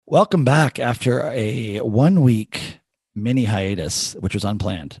Welcome back after a 1 week mini hiatus, which was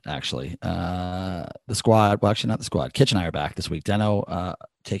unplanned, actually. The squad, well, actually, not the squad. Kitch and I are back this week. Deno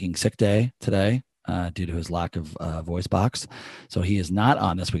taking sick day today due to his lack of voice box. So he is not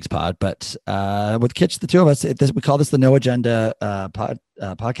on this week's pod. But with Kitch, the two of us, we call this the No Agenda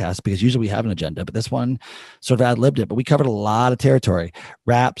podcast because usually we have an agenda, but this one sort of ad-libbed it. But we covered a lot of territory: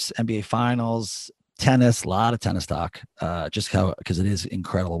 Raps, NBA Finals, tennis, a lot of tennis talk, because it is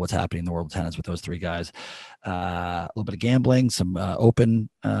incredible what's happening in the world of tennis with those three guys. A little bit of gambling, some open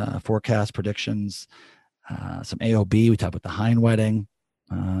forecast predictions, some AOB. We talked about the Hein wedding.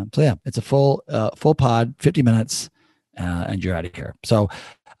 So yeah, it's a full pod, 50 minutes, and you're out of here. So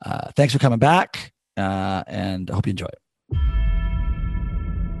thanks for coming back, and I hope you enjoy it.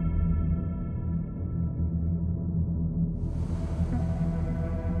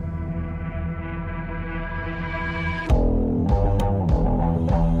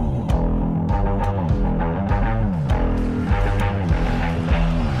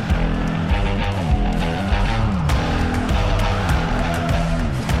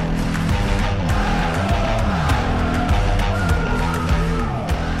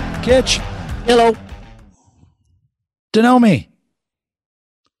 Kitch, hello. Denomi.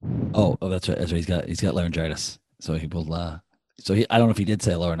 Oh, that's right. That's right. He's got laryngitis, so he will. I don't know if he did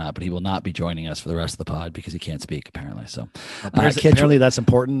say hello or not, but he will not be joining us for the rest of the pod because he can't speak apparently. So apparently that's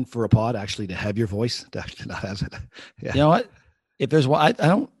important for a pod actually to have your voice to actually not have it. Yeah. You know what? If there's one,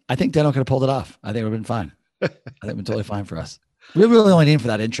 I think Deno could have pulled it off. I think it would have been fine. I think it would have been totally fine for us. We really only need him for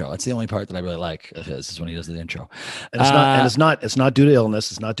that intro. It's the only part that I really like of his is when he does the intro. And it's not due to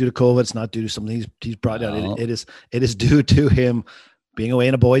illness. It's not due to COVID. It's not due to something he's brought down. It is due to him being away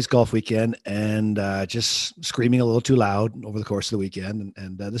in a boys' golf weekend and just screaming a little too loud over the course of the weekend.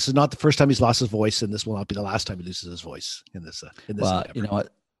 And this is not the first time he's lost his voice, and this will not be the last time he loses his voice in this. Well, you know what?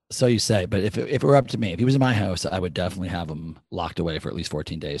 So you say, but if it were up to me, if he was in my house, I would definitely have him locked away for at least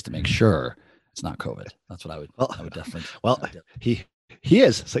 14 days to make sure it's not COVID. That's what I would definitely. Well, he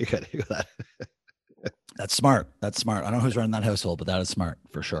is. So you got to do that. That's smart. I don't know who's running that household, but that is smart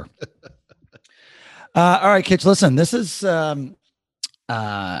for sure. All right, kids, listen, this is, as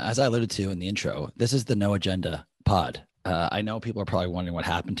I alluded to in the intro, this is the No Agenda pod. I know people are probably wondering what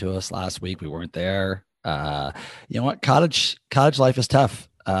happened to us last week. We weren't there. You know what? Cottage life is tough.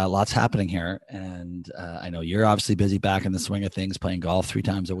 Lots happening here. And I know you're obviously busy back in the swing of things, playing golf 3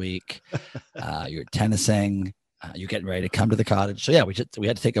 times a week. You're tennising. You're getting ready to come to the cottage. So yeah, we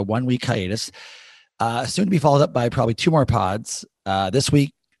had to take a 1 week hiatus, soon to be followed up by probably 2 more pods this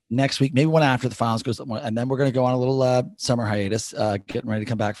week, next week, maybe one after the finals goes, and then we're going to go on a little summer hiatus, getting ready to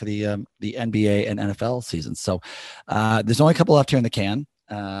come back for the NBA and NFL seasons. So there's only a couple left here in the can.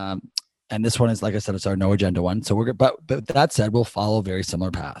 And this one is, like I said, it's our no agenda one. So but that said, we'll follow a very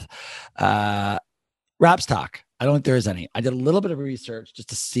similar path. Raps talk. I don't think there is any. I did a little bit of research just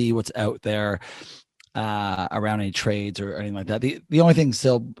to see what's out there around any trades or anything like that. The only thing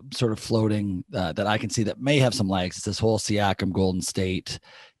still sort of floating that I can see that may have some legs is this whole Siakam Golden State.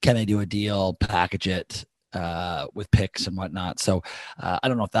 Can they do a deal, package it with picks and whatnot? So I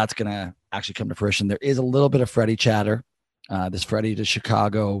don't know if that's going to actually come to fruition. There is a little bit of Freddie chatter. This Freddie to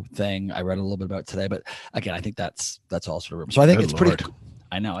Chicago thing I read a little bit about today, but again, I think that's all sort of rumor. So I think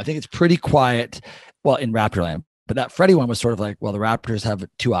I think it's pretty quiet. Well, in Raptorland, but that Freddie one was sort of like, well, the Raptors have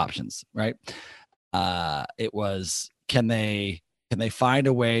 2 options, right? It was, can they find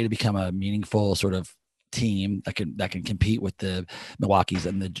a way to become a meaningful sort of team that can compete with the Milwaukee's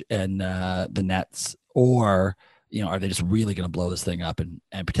and the Nets, or are they just really going to blow this thing up and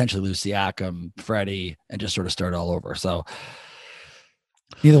potentially lose Siakam, Freddie, and just sort of start all over? So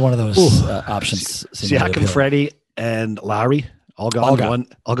neither one of those options. Siakam, Freddie, and Lowry all gone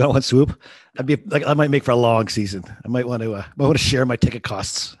one swoop. That might make for a long season. I might want to share my ticket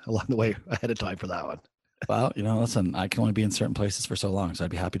costs along the way ahead of time for that one. Well, listen, I can only be in certain places for so long, so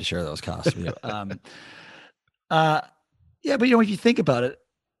I'd be happy to share those costs with you. Yeah, but if you think about it,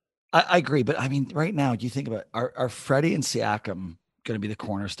 I agree. But I mean, right now, do you think about are Freddie and Siakam going to be the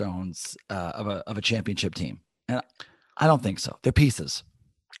cornerstones of a championship team? And I don't think so. They're pieces.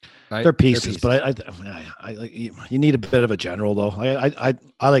 Right? They're pieces, but I you need a bit of a general though. I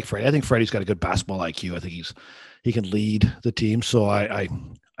like Freddie. I think Freddie's got a good basketball IQ. I think he can lead the team. So I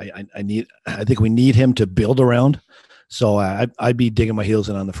think we need him to build around. So I'd be digging my heels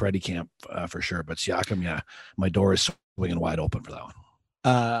in on the Freddie camp for sure. But Siakam, yeah, my door is swinging wide open for that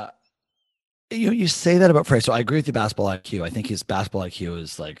one. You say that about Freddie. So I agree with the basketball IQ. I think his basketball IQ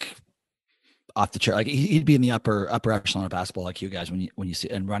is like off the chart. Like he'd be in the upper echelon of basketball IQ guys when you see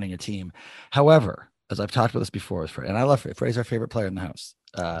and running a team. However, as I've talked about this before with Freddie, and I love Freddie. Freddie's our favorite player in the house.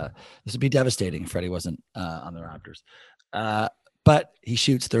 This would be devastating if Freddie wasn't on the Raptors. But he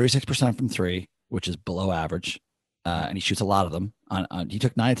shoots 36% from three, which is below average, and he shoots a lot of them. He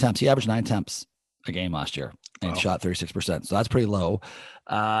took 9 attempts. He averaged 9 attempts a game last year and shot 36%. So that's pretty low.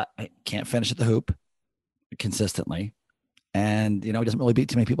 Can't finish at the hoop consistently, and he doesn't really beat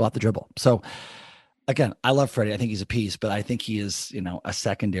too many people off the dribble. So again, I love Freddie. I think he's a piece, but I think he is, a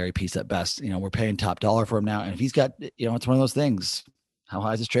secondary piece at best. We're paying top dollar for him now, and if he's got, it's one of those things. How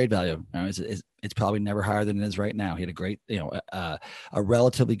high is his trade value? It's probably never higher than it is right now. He had a great, a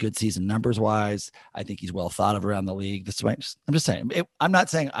relatively good season numbers wise. I think he's well thought of around the league. I'm just saying. I'm not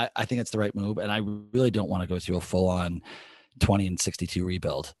saying I think it's the right move, and I really don't want to go through a full on 20-62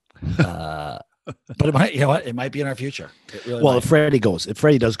 rebuild. But it might, it might be in our future. Really well, if Freddie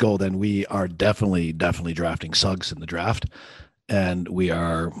does go, then we are definitely drafting Suggs in the draft. And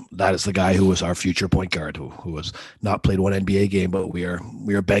that is the guy who was our future point guard, who has not played one NBA game, but we are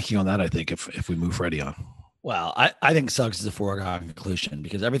banking on that, I think, if we move Freddie on. Well, I think Suggs is a foregone conclusion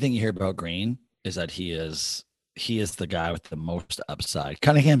because everything you hear about Green is that he is the guy with the most upside.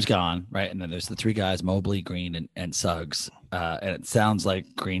 Cunningham's gone, right? And then there's the three guys, Mobley, Green, and Suggs. And it sounds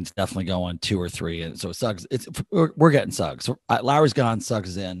like Green's definitely going 2 or 3. And so Suggs, we're getting Suggs. So, Lowry's gone,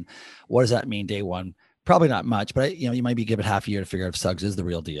 Suggs is in. What does that mean day one? Probably not much, but you might be given half a year to figure out if Suggs is the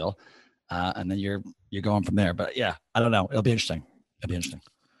real deal, and then you're going from there. But yeah, I don't know. It'll be interesting.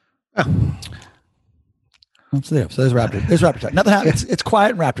 Oh. So there's Raptor. There's Raptor time. Nothing happens. It's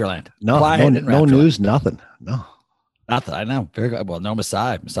quiet in Raptor land. No news. Nothing. No, nothing. I know. Very good. Well, no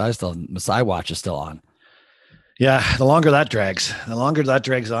Masai. Masai watch is still on. Yeah, the longer that drags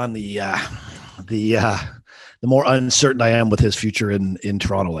on, the more uncertain I am with his future in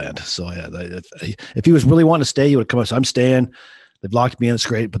Toronto land. So yeah, if he was really wanting to stay, he would come up. So I'm staying. They've locked me in. It's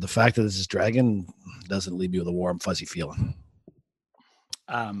great. But the fact that this is dragging doesn't leave me with a warm, fuzzy feeling.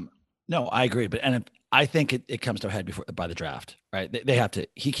 No, I agree. But I think it comes to a head by the draft, right? They have to.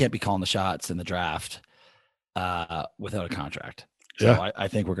 He can't be calling the shots in the draft without a contract. So yeah. I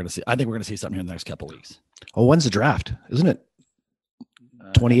think we're going to see. I think we're going to see something here in the next couple of weeks. Oh, when's the draft? Isn't it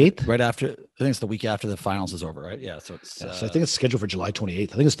 28th? Right after, I think it's the week after the finals is over, right? Yeah. So it's. So I think it's scheduled for July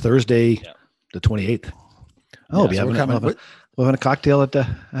 28th. I think it's Thursday, the 28th. Oh, yeah, we're having a cocktail at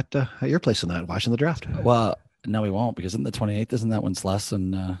your place on that, watching the draft. Well, no, we won't, because isn't the 28th? Isn't that when it's less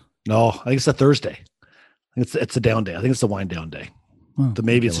than? No, I think it's a Thursday. I think it's a down day. I think it's the wind down day. Oh,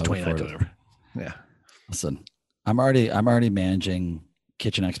 maybe it's the 29th or whatever. Yeah. Listen, I'm already managing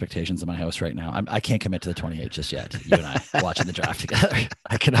kitchen expectations in my house right now. I can't commit to the 28th just yet. You and I watching the draft together.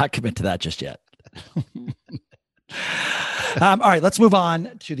 I cannot commit to that just yet. All right, let's move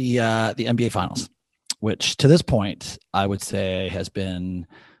on to the NBA Finals, which to this point I would say has been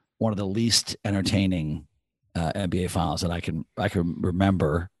one of the least entertaining NBA Finals that I can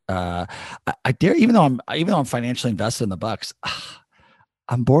remember. I dare, even though I'm financially invested in the Bucks,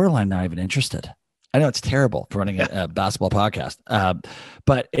 I'm borderline not even interested. I know it's terrible for running a basketball podcast,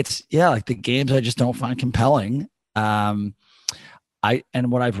 but it's like the games I just don't find compelling. And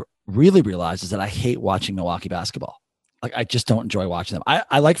what I've really realized is that I hate watching Milwaukee basketball. Like, I just don't enjoy watching them.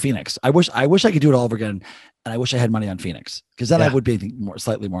 I like Phoenix. I wish I could do it all over again, and I wish I had money on Phoenix, because then I would be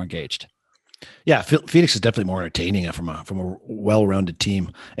slightly more engaged. Yeah, Phoenix is definitely more entertaining from a well-rounded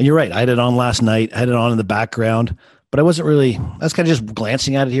team. And you're right. I had it on last night. I had it on in the background. But I wasn't really, I was kind of just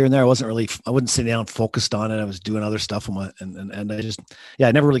glancing at it here and there. I wasn't sitting down focused on it. I was doing other stuff. And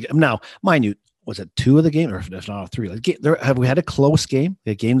I never really, now, mind you, was it 2 of the game, or if not 3? Have we had a close game?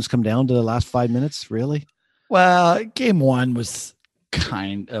 The game's come down to the last 5 minutes, really? Well, game 1 was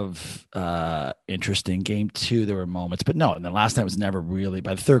kind of interesting. Game 2, there were moments, but no. And then last night was never really,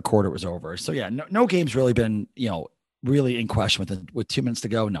 by the third quarter, it was over. So yeah, no game's really been, really in question with 2 minutes to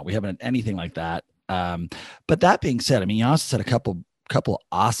go. No, we haven't had anything like that. But that being said, I mean, Giannis had a couple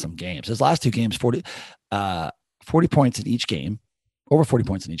awesome games. His last 2 games, 40 points in each game, over 40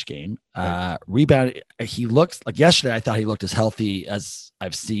 points in each game. Rebound. He looks like, yesterday, I thought he looked as healthy as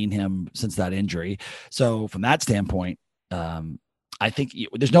I've seen him since that injury. So from that standpoint, I think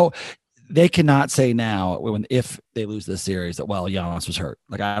they cannot say now, if they lose this series, that, well, Giannis was hurt.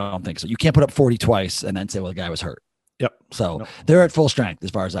 Like, I don't think so. You can't put up 40 twice and then say, well, the guy was hurt. Yep. So they're at full strength as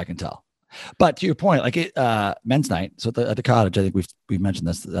far as I can tell. But to your point, like men's night, so at the cottage, I think we've mentioned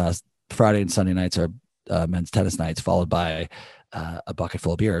this. Friday and Sunday nights are men's tennis nights, followed by a bucket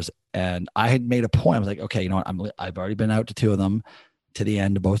full of beers. And I had made a point. I was like, okay, you know what? I've already been out to 2 of them, to the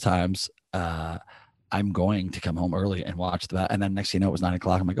end of both times. I'm going to come home early and watch that. And then next thing you know, it was 9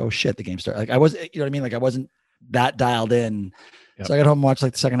 o'clock. I'm like, oh shit, the game started. Like, I was, you know what I mean? Like, I wasn't that dialed in. Yep. So I got home and watched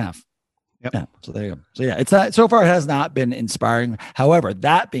like the second half. Yep. Yeah. So there you go. So yeah, it's not so far. It has not been inspiring. However,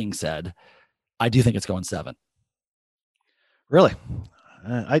 that being said, I do think it's going 7. Really?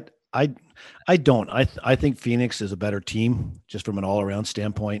 I I I don't. I think Phoenix is a better team just from an all around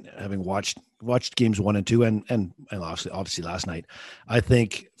standpoint. Having watched games 1 and 2 and obviously last night, I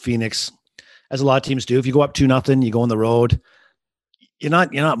think Phoenix, as a lot of teams do, if you go up 2-0, you go on the road, you're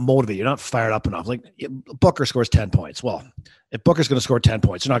not motivated, you're not fired up enough. Like Booker scores 10 points. Well, if Booker's going to score 10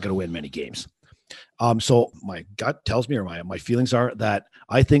 points, you're not going to win many games. So my gut tells me, or my feelings are that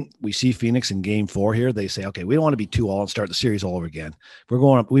I think we see Phoenix in game 4 here. They say, okay, we don't want to be 2-all and start the series all over again. We're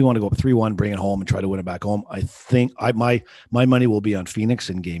going up, we want to go up 3-1, bring it home and try to win it back home. I think my money will be on Phoenix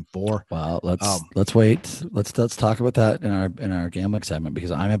in game 4. Well, let's wait. Let's talk about that in our gambling segment,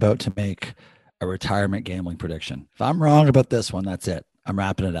 because I'm about to make a retirement gambling prediction. If I'm wrong about this one, that's it. I'm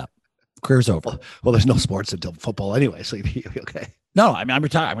wrapping it up. Career's over. Well, there's no sports until football anyway, so you'll be okay. No, I mean, I'm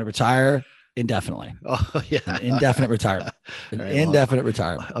retired. I'm going to retire indefinitely. Oh, yeah. Indefinite retirement. Right, Indefinite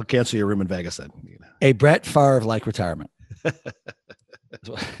retirement. I'll cancel your room in Vegas then. A Brett Favre-like retirement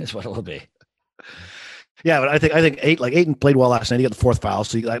is what it will be. Yeah, but I think Ayton played well last night. He got the 4th foul,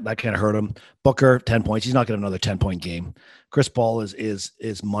 so that kind of hurt him. Booker 10 points. He's not getting another 10-point game. Chris Paul is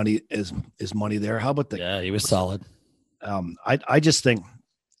money there. How about he was solid. I just think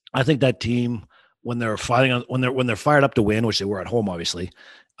that team, when they're fighting when they're fired up to win, which they were at home, obviously,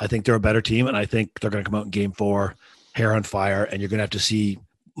 I think they're a better team, and I think they're going to come out in game 4, hair on fire, and you're going to have to see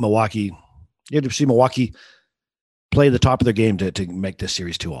Milwaukee. You have to see Milwaukee play the top of their game to make this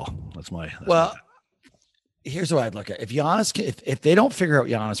series 2-all. That's my here's what I'd look at. If Giannis, if they don't figure out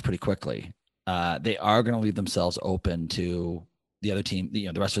Giannis pretty quickly, they are going to leave themselves open to the other team,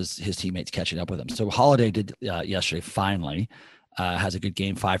 the rest of his teammates catching up with him. So Holiday did yesterday, finally. Has a good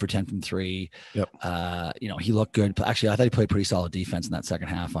game, 5 for 10 from 3. Yep. He looked good. Actually, I thought he played pretty solid defense in that second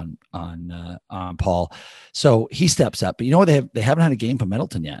half on Paul. So he steps up. But you know what? They haven't had a game from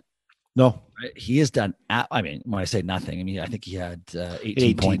Middleton yet. No. Right? He has done. I mean, when I say nothing, I mean I think he had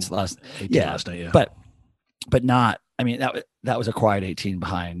 18 points last. 18 last night. Yeah. But not. I mean that was a quiet 18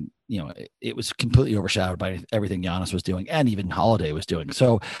 behind. It was completely overshadowed by everything Giannis was doing and even Holiday was doing.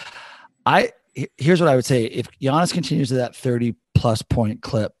 So here's what I would say. If Giannis continues to that 30+ point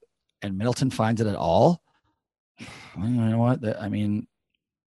clip and Middleton finds it at all, you know what? I mean,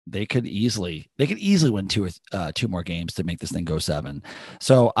 they could easily win two more games to make this thing go 7.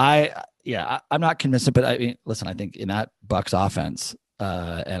 So I'm not convinced, but I mean, listen, I think in that Bucks offense,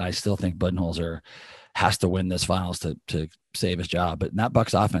 and I still think Budenholzer has to win this finals to save his job. But in that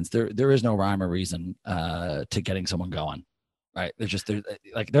Bucks offense, there is no rhyme or reason to getting someone going. Right. They're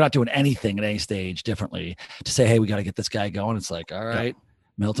not doing anything at any stage differently to say, hey, we got to get this guy going. It's like, all right,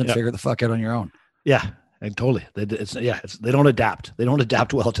 Milton, figure the fuck out on your own. Yeah. And totally. They don't adapt. They don't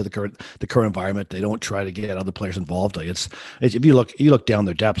adapt well to the current environment. They don't try to get other players involved. Like it's if you look down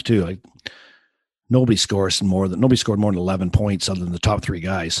their depth too, like nobody scored more than 11 points other than the top 3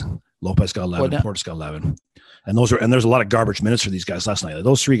 guys. Lopez got 11, Portis got 11. And there's a lot of garbage minutes for these guys last night. Like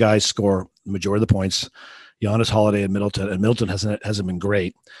those 3 guys score the majority of the points. Giannis, Holiday, and Middleton. And Middleton hasn't been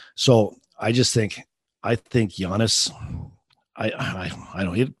great. So I think Giannis. I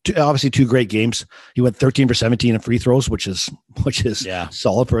don't. He had obviously 2 great games. He went 13 for 17 in free throws, which is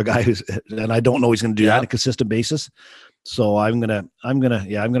solid for a guy who's. And I don't know he's going to do that on a consistent basis. So I'm gonna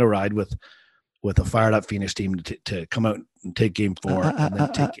ride with a fired up Phoenix team to come out and take game 4 and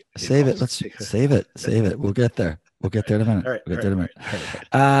then take it. Save it. Let's save it. We'll get there. We'll get there in a minute. All right, we'll get there in a minute.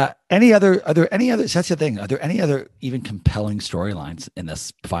 Are there any other, that's the thing. Are there any other even compelling storylines in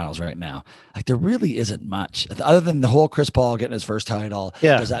this finals right now? Like there really isn't much other than the whole Chris Paul getting his first title.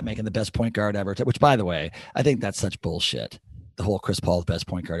 Yeah. Does that make him the best point guard ever? Which by the way, I think that's such bullshit. The whole Chris Paul, the best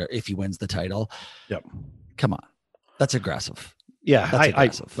point guard if he wins the title. Yep. Come on. That's aggressive. Yeah,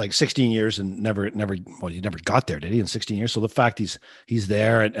 I like 16 years and never. Well, he never got there, did he? In 16 years, so the fact he's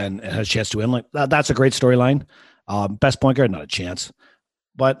there and has a chance to win, like that's a great storyline. Best point guard, not a chance.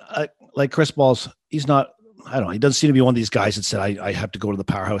 But like Chris Paul's, he's not. I don't know. He doesn't seem to be one of these guys that said I have to go to the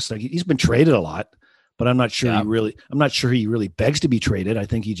powerhouse. Like he's been traded a lot, but I'm not sure I'm not sure he really begs to be traded. I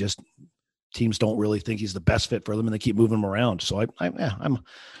think teams don't really think he's the best fit for them, and they keep moving him around. So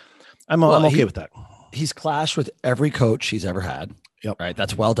I'm okay with that. He's clashed with every coach he's ever had. Yep. Right.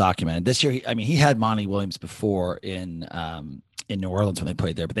 That's well documented. This year, he had Monty Williams before in New Orleans when they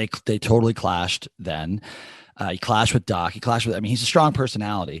played there, but they totally clashed then. He clashed with Doc. He's a strong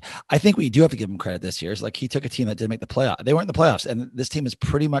personality. I think we do have to give him credit this year. It's like he took a team that didn't make the playoff. They weren't in the playoffs, and this team is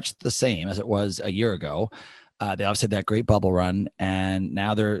pretty much the same as it was a year ago. They obviously had that great bubble run, and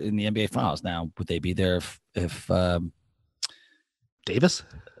now they're in the NBA Finals. Now, would they be there if Davis.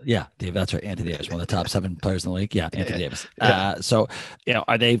 Yeah, Dave, that's right. Anthony Davis, one of the top 7 players in the league. Yeah, Anthony Davis. Yeah. So,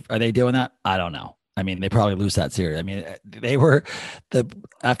 are they doing that? I don't know. I mean, they probably lose that series. I mean, they were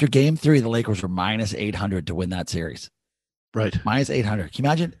after game 3, the Lakers were minus 800 to win that series. Right. Minus 800. Can you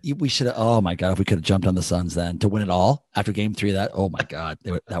imagine? We should have, oh my God, if we could have jumped on the Suns then to win it all after game 3 of that, oh my God,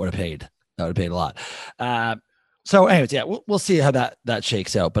 that would have paid. That would have paid a lot. So anyways, yeah, we'll see how that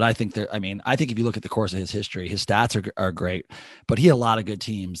shakes out. But I think I think if you look at the course of his history, his stats are great, but he had a lot of good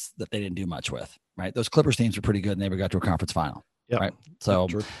teams that they didn't do much with, right? Those Clippers teams were pretty good and they never got to a conference final. Yeah. Right. So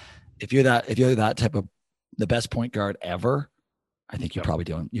if you're that type of the best point guard ever, I think you're probably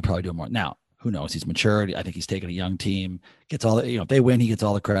doing more. Now, who knows? He's matured. I think he's taken a young team, gets all the, if they win, he gets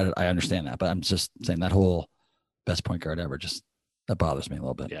all the credit. I understand that. But I'm just saying that whole best point guard ever, that bothers me a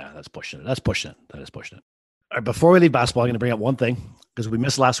little bit. Yeah, that's pushing it. That is pushing it. All right, before we leave basketball, I'm going to bring up one thing because we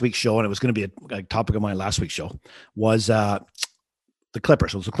missed last week's show, and it was going to be a topic of mine last week's show, was the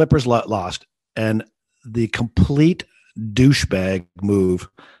Clippers. So the Clippers lost, and the complete douchebag move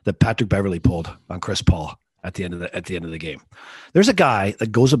that Patrick Beverley pulled on Chris Paul at the end of the game. There's a guy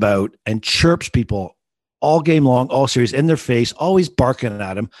that goes about and chirps people all game long, all series, in their face, always barking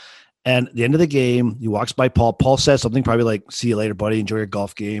at him. And at the end of the game, he walks by Paul. Paul says something probably like, "See you later, buddy. Enjoy your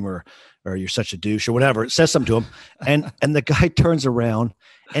golf game," or "You're such a douche," or whatever. It says something to him. And the guy turns around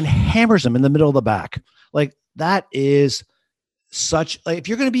and hammers him in the middle of the back. Like, that is such, like, if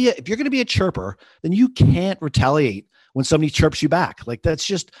you're going to be a chirper, then you can't retaliate when somebody chirps you back. Like, that's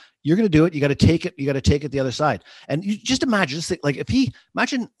just, you're going to do it. You got to take it. You got to take it the other side. And you just imagine, like,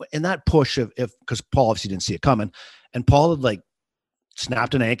 imagine in that push because Paul obviously didn't see it coming, and Paul had like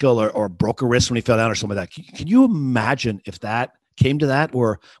snapped an ankle or broke a wrist when he fell down or something like that. Can you imagine if that came to that,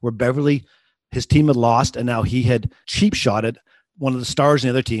 or where Beverley, his team had lost, and now he had cheap shotted one of the stars in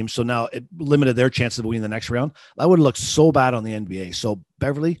the other team, so now it limited their chances of winning the next round? That would have looked so bad on the NBA. So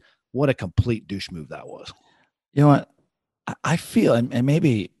Beverley, what a complete douche move that was. You know what? I feel, and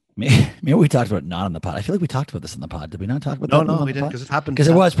maybe we talked about it not on the pod. I feel like we talked about this in the pod. Did we not talk about that? No, we didn't, because it happened. Because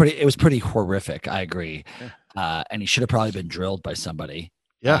it was pretty horrific. I agree. Yeah. And he should have probably been drilled by somebody.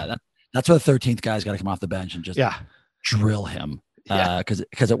 Yeah. That's where the 13th guy's got to come off the bench and just drill him.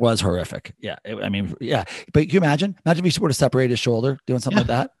 Because it was horrific. Yeah. But can you imagine if he would have separated his shoulder doing something like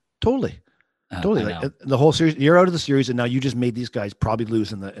that? Totally. Like, the whole series, you're out of the series, and now you just made these guys probably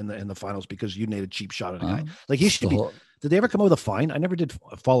lose in the finals because you made a cheap shot at a guy. Like, he should be. Did they ever come up with a fine? I never did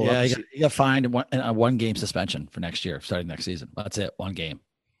follow up. Yeah, he got fined and a 1-game suspension for next year, starting next season. That's it, 1 game.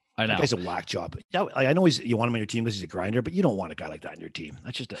 I know. That guy's a whack job. Yeah, I know you want him on your team because he's a grinder, but you don't want a guy like that in your team.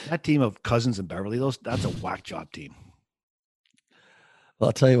 That's just that team of Cousins and Beverley. That's a whack job team. Well,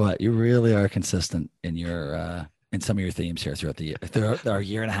 I'll tell you what, you really are consistent in your in some of your themes here throughout our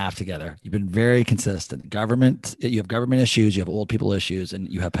year and a half together. You've been very consistent. You have government issues, you have old people issues,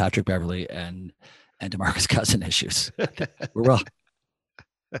 and you have Patrick Beverley and DeMarcus Cousins issues. We're well.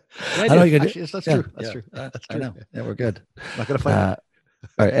 I know you can. That's true. That's true. I know. Yeah, we're good. Not gonna fight.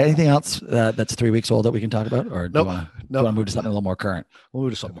 All right. Anything else that's 3 weeks old that we can talk about, or do you want to move to something a little more current? We'll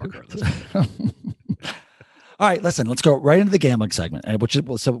move to something more current. All right. Listen, let's go right into the gambling segment,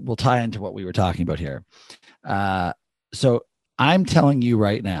 so we'll tie into what we were talking about here. So I'm telling you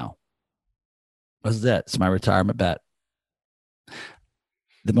right now, this is it. It's my retirement bet.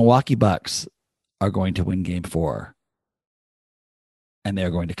 The Milwaukee Bucks are going to win Game 4, and they're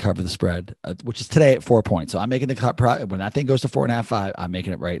going to cover the spread, which is today at 4 points. So I'm making the cut when that thing goes to 4.5, 5. I'm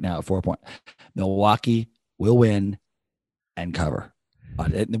making it right now at 4 points. Milwaukee will win and cover.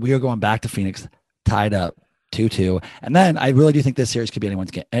 We are going back to Phoenix, tied up 2-2. And then I really do think this series could be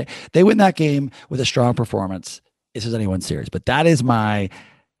anyone's game. They win that game with a strong performance. This is anyone's series, but that is my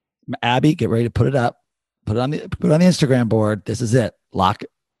Abby. Get ready to put it up. Put it on the Instagram board. This is it. Lock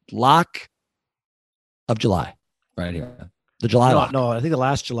of July, right here. The July lock. No, I think the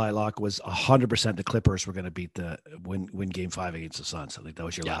last July lock was 100% the Clippers were going to beat win Game 5 against the Suns. I think that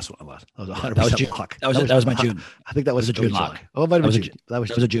was your last one. That was 100% lock. That was my June. I think that was a June lock. Oh, that was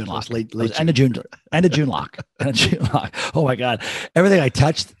a June lock. Late end of June. End of June lock. End of June lock. Oh my God! Everything I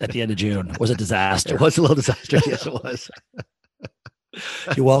touched at the end of June was a disaster. It was a little disaster. Yes, it was.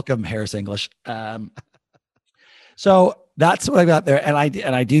 You're welcome, Harris English. So that's what I got there, and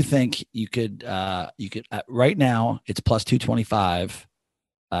I do think you could right now it's plus 225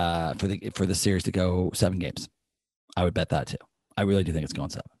 for the series to go 7 games. I would bet that too. I really do think it's going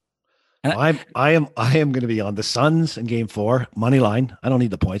 7. And I am going to be on the Suns in Game 4 money line. I don't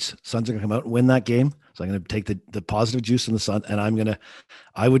need the points. Suns are going to come out and win that game, so I'm going to take the positive juice in the Sun, and I'm going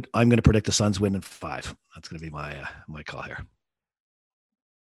to predict the Suns win in 5. That's going to be my call here.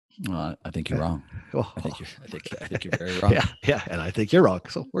 I think you're wrong. Well, I think you're very wrong. yeah, and I think you're wrong.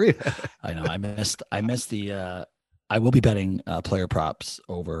 So we're I know. I missed the. I will be betting player props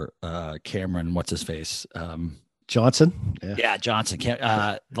over Cameron. What's his face? Johnson. Yeah, Johnson.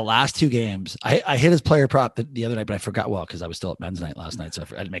 The last two games, I hit his player prop the other night, but I forgot because I was still at men's night last night, so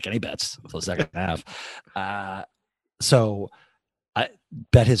I didn't make any bets until the second half. So I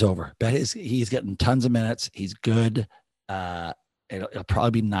bet his over. He's getting tons of minutes. He's good. It'll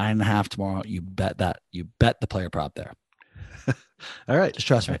probably be 9.5 tomorrow. You bet that. You bet the player prop there. All right. Just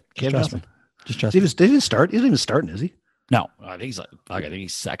trust me. Just trust me. Did he start? He isn't even starting, is he? No, I think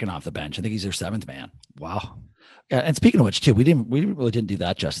he's second off the bench. I think he's their seventh man. Wow. Yeah, and speaking of which, too, we really didn't do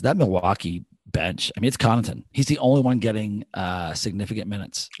that justice. That Milwaukee bench. I mean, it's Connaughton. He's the only one getting significant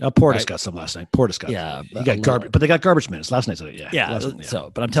minutes. Portis got some last night. Portis got. Yeah, he got garbage, but they got garbage minutes last night. So yeah.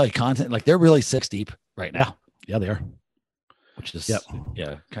 So, but I'm telling you, Connaughton, they're really 6 deep right now. Yeah, they are. Which is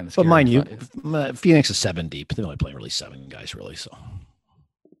kind of. But mind you, Phoenix is 7 deep. They're only playing really 7 guys, really. So.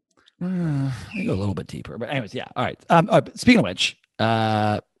 I go a little bit deeper, but anyways, yeah. All right. Speaking of which,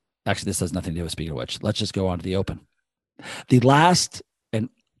 actually, this has nothing to do with speaking of which. Let's just go on to the Open. The last, and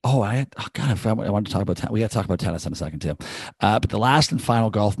I wanted to talk about. We got to talk about tennis in a second too. But the last and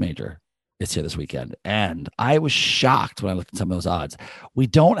final golf major is here this weekend, and I was shocked when I looked at some of those odds. We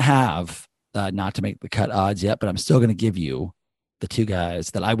don't have not to make the cut odds yet, but I'm still going to give you the two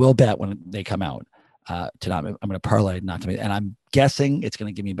guys that I will bet when they come out. I'm going to parlay not to make, and I'm guessing it's going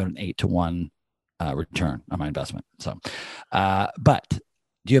to give me about an 8-1 return on my investment. So, but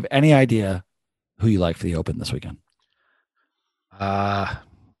do you have any idea who you like for the Open this weekend? No, I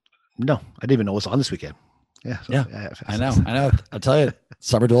didn't even know it was on this weekend. Yeah, I know. I'll tell you,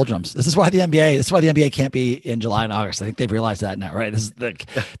 summer doldrums. This is why the NBA can't be in July and August. I think they've realized that now, right? This is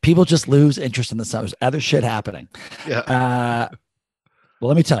people just lose interest in the summer. There's other shit happening. Yeah. Well,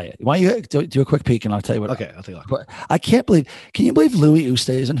 let me tell you. Why don't you do a quick peek and I'll tell you what. Okay, I'll tell you what. I can't believe. Can you believe Louis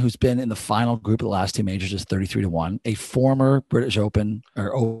Oosthuizen, who's been in the final group of the last two majors, is 33-1, a former British Open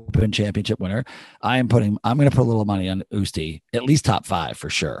or Open Championship winner. I'm going to put a little money on Oosty, at least top 5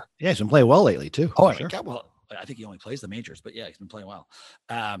 for sure. Yeah, he's been playing well lately too. Oh, sure. Well, I think he only plays the majors, but yeah, he's been playing well.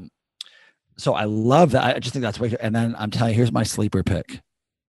 So I love that. I just think that's way. And then I'm telling you, here's my sleeper pick.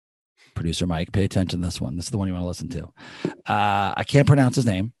 Producer Mike, pay attention to this one. This is the one you want to listen to. I can't pronounce his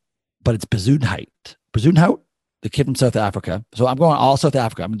name, but it's Bezuidenhout. Bezuidenhout, the kid from South Africa. So I'm going all South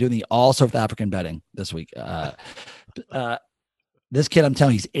Africa. I'm doing the all South African betting this week. This kid, I'm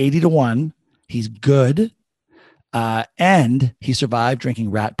telling you, he's 80-1. He's good. And he survived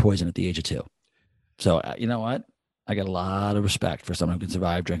drinking rat poison at the age of 2. So you know what? I got a lot of respect for someone who can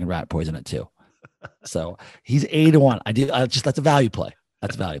survive drinking rat poison at 2. So he's 80-1. That's a value play.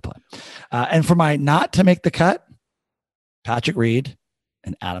 That's a value play. And for my not to make the cut, Patrick Reed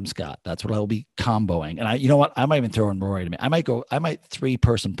and Adam Scott. That's what I will be comboing. And you know what? I might even throw in Rory to me. I might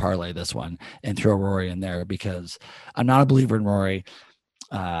 3-person parlay this one and throw Rory in there because I'm not a believer in Rory.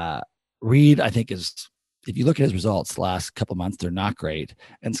 Reed, I think if you look at his results the last couple of months, they're not great.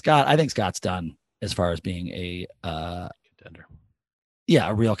 And Scott, I think Scott's done as far as being a contender. Yeah,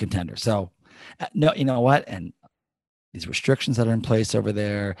 a real contender. So no, you know what? And these restrictions that are in place over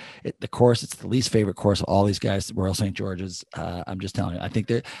there, the course, it's the least favorite course of all these guys, Royal St. George's. I'm just telling you, I think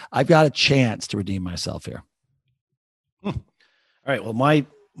I've got a chance to redeem myself here. All right. Well,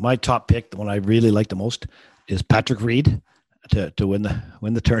 my top pick, the one I really like the most, is Patrick Reed to win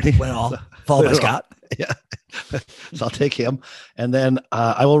the tourney. Followed by Scott. Yeah. So I'll take him. And then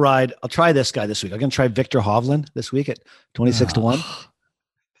I'll try this guy this week. I'm going to try Victor Hovland this week at 26-1.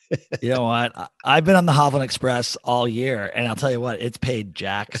 You know what? I've been on the Hovland Express all year, and I'll tell you what, it's paid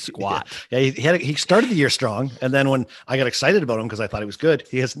jack squat. Yeah, he started the year strong, and then when I got excited about him because I thought he was good,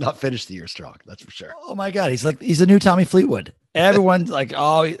 he has not finished the year strong. That's for sure. Oh my God, he's a new Tommy Fleetwood. Everyone's like,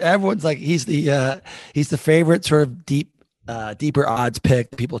 he's the favorite sort of deeper odds pick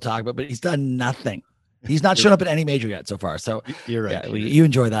that people talk about, but he's done nothing. He's not shown up at any major yet so far. So you're right. Yeah, you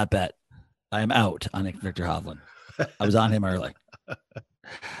enjoy that bet. I am out on Victor Hovland. I was on him early.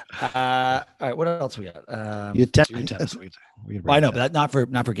 All right, what else we got? You tennis. I know, but not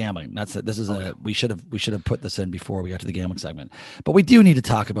for gambling. We should have put this in before we got to the gambling segment. But we do need to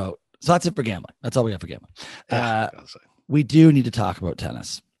talk about. So that's it for gambling. That's all we have for gambling. We do need to talk about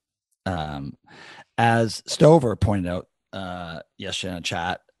tennis. As Stover pointed out yesterday in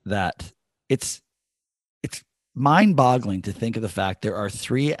chat, that it's mind-boggling to think of the fact there are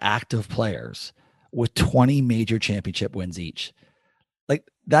 3 active players with 20 major championship wins each. Like,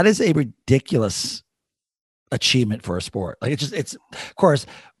 that is a ridiculous achievement for a sport. Like, it's of course,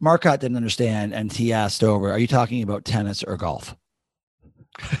 Marcotte didn't understand, and he asked over, are you talking about tennis or golf?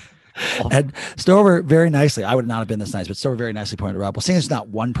 And Stover very nicely, I would not have been this nice, but Stover very nicely pointed out, well, seeing there's not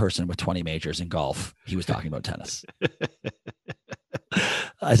one person with 20 majors in golf, he was talking about tennis.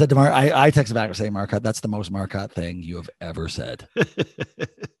 I said to Mark, I texted back saying, Marcotte, that's the most Marcotte thing you have ever said.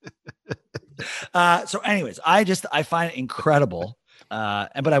 So anyways, I find it incredible.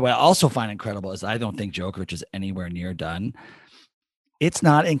 But I would also find incredible is I don't think Djokovic is anywhere near done. It's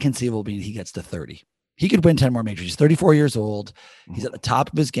not inconceivable he gets to 30. He could win 10 more majors. He's 34 years old. He's at the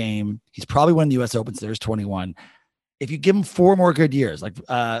top of his game. He's probably won the U.S. Open. So there's 21. If you give him 4 more good years, like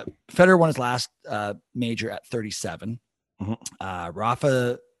Federer won his last major at 37.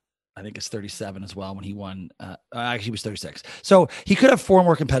 Rafa, I think, is 37 as well when he won. Actually, he was 36. So he could have 4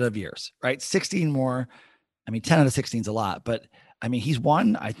 more competitive years, right? 16 more. I mean, 10 out of 16 is a lot, but I mean,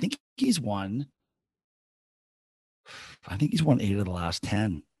 I think he's won 8 of the last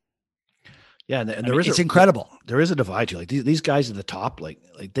 10. Yeah, and it's incredible. There is a divide too. Like these guys at the top, like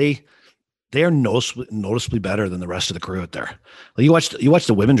they are noticeably better than the rest of the crew out there. Like you watch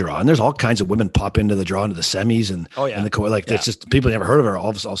the women draw, and there's all kinds of women pop into the draw, into the semis, and and it's just people never heard of her all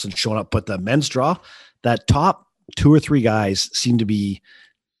of a sudden showing up. But the men's draw, that top 2 or 3 guys seem to be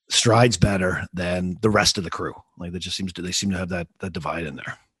strides better than the rest of the crew. Like they seem to have that divide in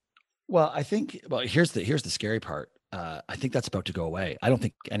there. Well, I think here's the scary part. I think that's about to go away. I don't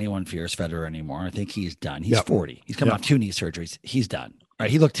think anyone fears Federer anymore. I think he's done. He's 40. He's coming off 2 knee surgeries. He's done. Right?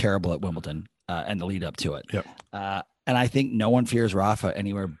 He looked terrible at Wimbledon and the lead up to it. And I think no one fears Rafa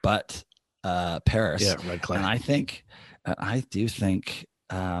anywhere but Paris. Yeah, red clay. And I do think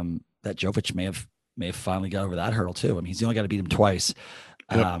that Djokovic may have finally got over that hurdle too. I mean, he's only got to beat him twice.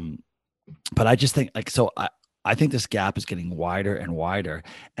 But I just think I think this gap is getting wider and wider.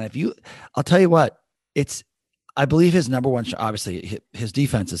 And I'll tell you what, I believe his number one, obviously his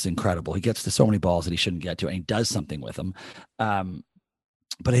defense is incredible. He gets to so many balls that he shouldn't get to, and he does something with them.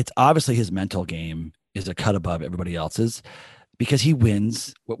 But it's obviously his mental game is a cut above everybody else's because he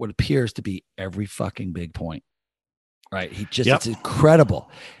wins what appears to be every fucking big point. Right. It's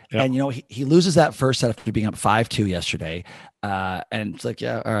incredible. And, he loses that first set after being up 5-2 yesterday. And it's like,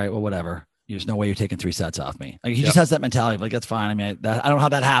 yeah, all right, well, whatever. There's no way you're taking 3 sets off me. Like he just has that mentality of like, that's fine. I mean, I don't know how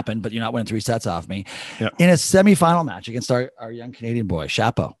that happened, but you're not winning 3 sets off me. In a semifinal match against our young Canadian boy,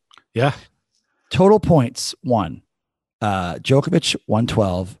 Shapo. Yeah. Total points won. Djokovic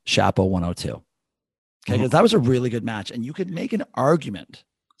 112, Shapo 102. Okay. Because that was a really good match. And you could make an argument.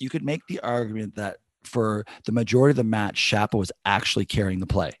 You could make the argument that for the majority of the match, Shapo was actually carrying the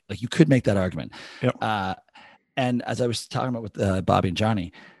play. Like you could make that argument. And as I was talking about with Bobby and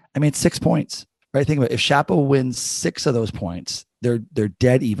Johnny, I mean, it's 6 points, right? Think about it. If Shapo wins 6 of those points, they're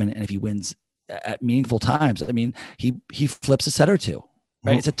dead even. And if he wins at meaningful times, I mean, he flips a set or 2,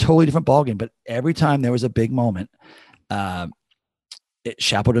 right? It's a totally different ballgame. But every time there was a big moment,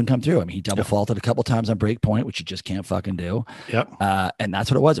 Shapo didn't come through. I mean, he double faulted a couple times on break point, which you just can't fucking do. And that's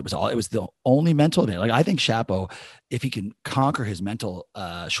what it was. It was the only mental day. Like I think Shapo, if he can conquer his mental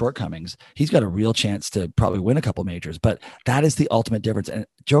shortcomings, he's got a real chance to probably win a couple majors. But that is the ultimate difference. And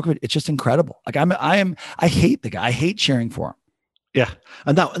Djokovic, it's just incredible. Like I hate the guy. I hate cheering for him. Yeah,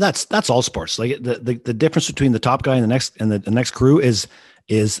 and that's all sports. Like the difference between the top guy and the next crew is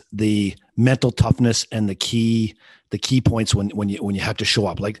the mental toughness and the key points when you have to show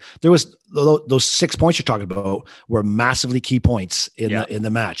up. Like there was those 6 points you're talking about were massively key points in the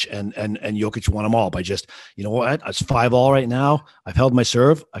match, and Jokic won them all by just, you know what, it's 5-all right now. I've held my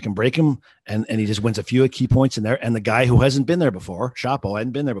serve, I can break him, and he just wins a few key points in there. And the guy who hasn't been there before, Shapo,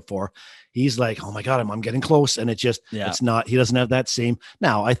 hadn't been there before, he's like, oh my god, I'm getting close, and it's not. He doesn't have that same.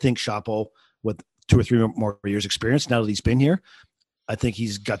 Now I think Shapo with 2 or 3 more years experience, now that he's been here, I think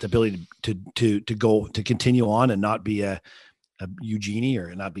he's got the ability to continue on and not be a Eugenie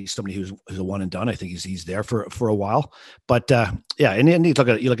or not be somebody who's a one and done. I think he's there for a while. But and you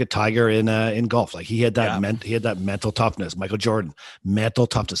look at Tiger in golf. Like he had that mental toughness. Michael Jordan, mental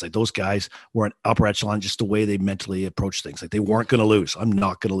toughness. Like those guys were an upper echelon, just the way they mentally approach things. Like they weren't going to lose. I'm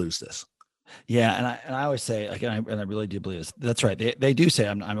not going to lose this. Yeah, and I always say, like, and I really do believe this. That's right. They do say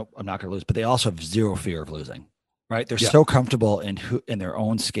I'm not going to lose, but they also have zero fear of losing. Right. They're so comfortable in their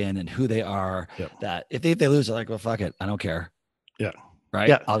own skin and who they are that if they lose, they're like, well, fuck it. I don't care. Yeah. Right.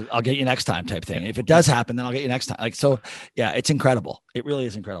 Yeah. I'll get you next time type thing. If it does happen, then I'll get you next time. Like, so yeah, it's incredible. It really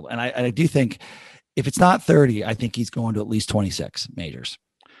is incredible. And I do think if it's not 30, I think he's going to at least 26 majors.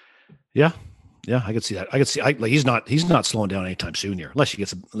 Yeah. Yeah. I could see that. He's not slowing down anytime soon here, unless he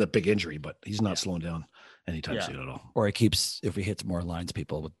gets a big injury, but he's not slowing down anytime soon at all. Or if he hits more lines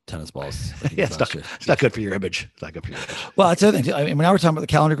people with tennis balls. It's not good for your image. It's not good for your image. Well, that's the other thing. I mean, now we're talking about the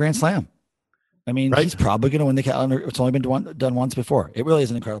calendar Grand Slam. I mean, Right. he's probably going to win the calendar. It's only been done once before. It really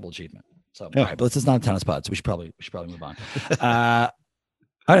is an incredible achievement. So, Yeah. all right, but this is not a tennis pod, so we should probably move on.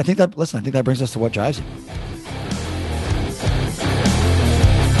 All right, I think that brings us to what drives you.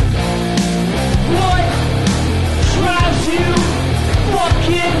 What drives you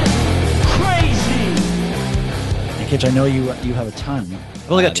fucking crazy? And Kitch, I know you have a ton.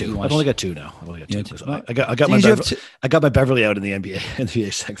 I've only got two. I've only got two now. I've only got You two. have two. So I got my Beverly out in the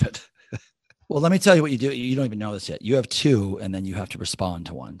NBA segment. Well, let me tell you what you do. You don't even know this yet. You have two, and then you have to respond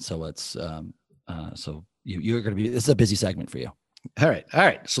to one. So it's so you're going to be. This is a busy segment for you. All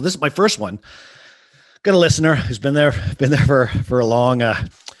right. So this is my first one. Got a listener who's been there for a long,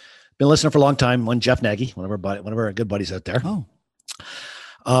 been listening for a long time. One Jeff Nagy, one of our good buddies out there.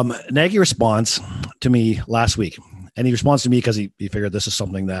 Oh, Nagy responds to me last week, and he responds to me because he figured this is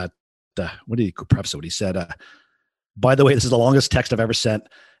something that what did he preface it? He said, "By the way, this is the longest text I've ever sent,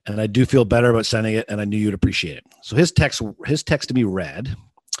 and I do feel better about sending it, and I knew you'd appreciate it." So his text to me read,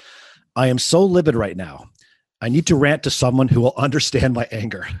 "I am so livid right now. I need to rant to someone who will understand my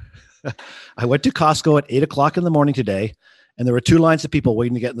anger. I went to Costco at 8:00 in the morning today, and there were two lines of people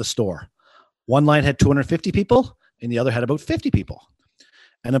waiting to get in the store. One line had 250 people, and the other had about 50 people.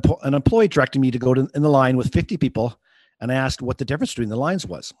 An employee directed me to go in the line with 50 people, and I asked what the difference between the lines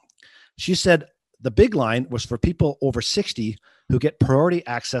was. She said the big line was for people over 60 who get priority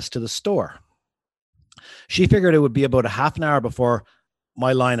access to the store. She figured it would be about a half an hour before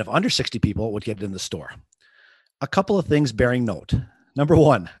my line of under 60 people would get in the store. A couple of things bearing note. Number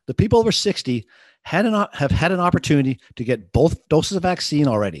one, the people over 60 have had an opportunity to get both doses of vaccine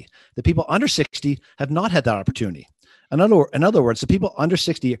already. The people under 60 have not had that opportunity. In other words, the people under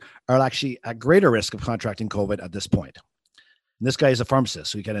 60 are actually at greater risk of contracting COVID at this point. And this guy is a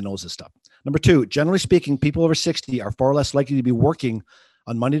pharmacist, so he kind of knows this stuff. Number two, generally speaking, people over 60 are far less likely to be working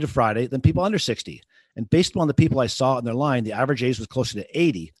on Monday to Friday than people under 60. And based on the people I saw in their line, the average age was closer to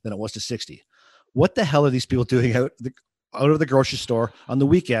 80 than it was to 60. What the hell are these people doing out of the grocery store on the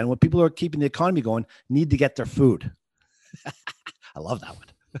weekend when people who are keeping the economy going need to get their food?" I love that one.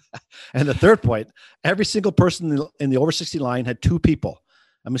 And the third point, every single person in the over 60 line had two people.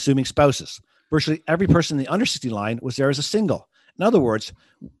 I'm assuming spouses. Virtually every person in the under 60 line was there as a single. In other words,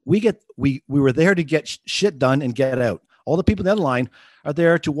 we were there to get shit done and get out. All the people in the other line are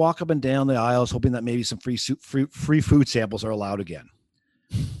there to walk up and down the aisles, hoping that maybe some free food samples are allowed again.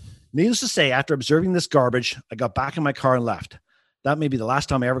 Needless to say, after observing this garbage, I got back in my car and left. That may be the last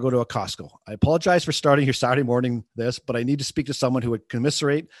time I ever go to a Costco. I apologize for starting your Saturday morning but I need to speak to someone who would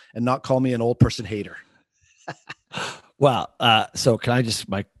commiserate and not call me an old person hater. Well, so can I just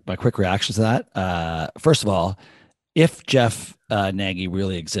my quick reactions to that? First of all, if Jeff Nagy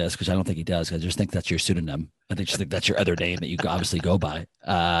really exists, because I don't think he does, because I just think that's your pseudonym. I think that's your other name that you obviously go by.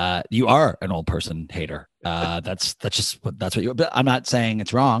 You are an old person hater. That's what you. But I'm not saying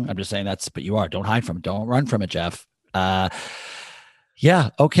it's wrong. I'm just saying but you are. Don't hide from it. Don't run from it, Jeff. Yeah.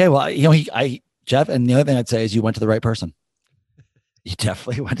 Okay. Well, Jeff, and the other thing I'd say is you went to the right person. You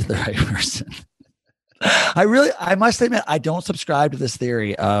definitely went to the right person. I must admit, I don't subscribe to this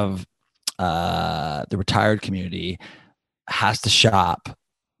theory of the retired community has to shop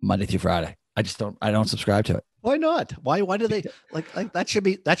Monday through Friday. I don't subscribe to it. Why not? Why do they like that should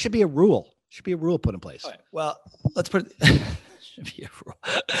be a rule. Should be a rule put in place. Right, well, let's put it should be a rule.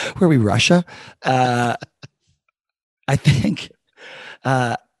 Were we Russia? I think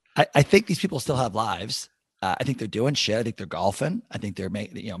I think these people still have lives. I think they're doing shit. I think they're golfing. I think they're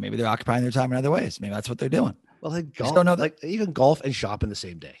maybe they're occupying their time in other ways. Maybe that's what they're doing. Well, they even golf and shop in the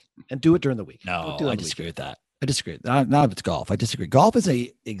same day and do it during the week. No, I disagree with that. I disagree. Not if it's golf. I disagree. Golf is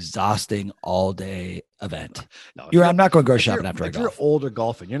a exhausting all day event. No, I'm not going grocery shopping after I golf. If you're older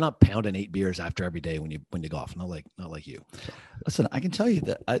golfing, you're not pounding 8 beers after every day when you golf. Not like you. Listen, I can tell you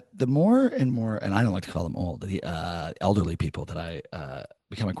that the more and more, and I don't like to call them old, the elderly people that I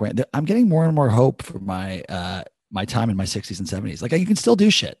become acquainted, I'm getting more and more hope for my time in my 60s and 70s. Like you can still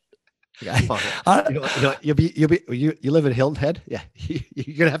do shit. You live in Hilton Head. Yeah.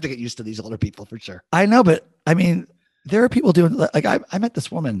 You're going to have to get used to these older people for sure. I know, but I mean, there are people doing like, I met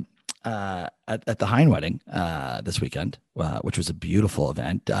this woman at the Hine wedding this weekend, which was a beautiful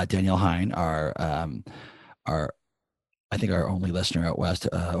event. Danielle Hine, our I think our only listener out West,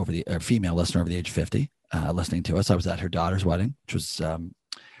 our female listener over the age of 50, listening to us. I was at her daughter's wedding,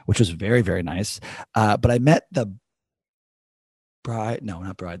 which was very, very nice. But I met the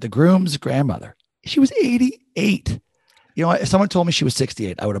groom's grandmother. She was 88. If someone told me she was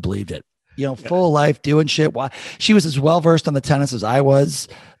 68, I would have believed it. Full of life, doing shit. Why she was as well versed on the tennis as I was.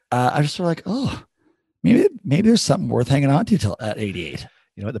 I was just sort of like, oh, maybe there's something worth hanging on to till at 88.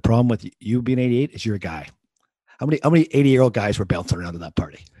 You know what the problem with you being 88 is you're a guy. How many 80-year-old guys were bouncing around at that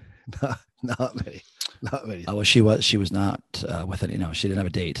party? Not many. Not many. Oh, well, she was not with it. You know, she didn't have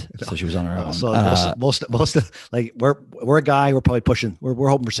a date, so she was on her own. So most of, like we're a guy. We're probably pushing. We're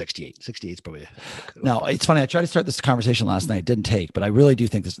hoping for 68. 68 is probably. No, it's funny. I tried to start this conversation last night. It didn't take, but I really do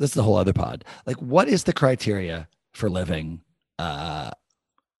think this is a whole other pod. Like, what is the criteria for living?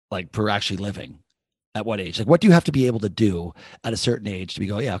 Like for actually living, at what age? Like, what do you have to be able to do at a certain age to be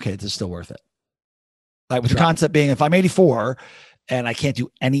going? Yeah, okay, this is still worth it. Like with the concept being, if I'm 84 and I can't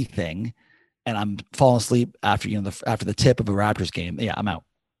do anything, and I'm falling asleep after after the tip of a Raptors game, yeah, I'm out.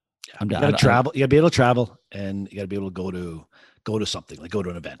 I'm done. You got to travel. You got to be able to travel, and you got to be able to go to something, like go to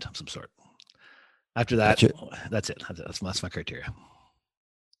an event of some sort. After that, that's it. That's my criteria.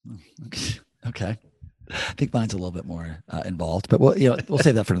 Okay. I think mine's a little bit more involved, but we'll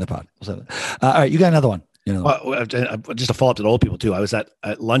save that for another pod. All right, you got another one. Just a follow up to the old people too. I was at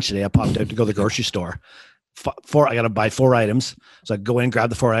lunch today. I popped out to go to the grocery store. I got to buy 4 items, so I go in, grab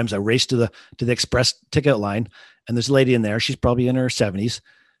the 4 items. I race to the express ticket line, and there's a lady in there. She's probably in her 70s.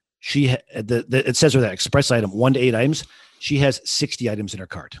 It says with that express item 1 to 8 items. She has 60 items in her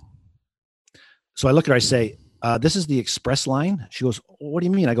cart. So I look at her. I say, "This is the express line." She goes, "What do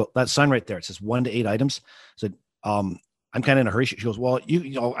you mean?" I go, "That sign right there. It says 1 to 8 items." I said, "I'm kind of in a hurry." She goes, "Well,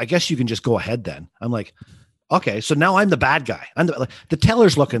 I guess you can just go ahead then." I'm like, "Okay." So now I'm the bad guy. I'm the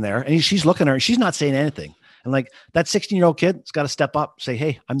teller's looking there, and she's looking at her. And she's not saying anything. And like that 16-year-old kid has got to step up, say,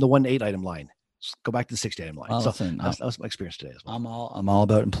 "Hey, I'm the 1 to 8 item line. Just go back to the 60 item line." Well, so listen, that was my experience today as well. I'm all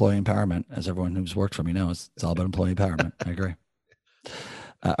about employee empowerment, as everyone who's worked for me knows. It's all about employee empowerment. I agree.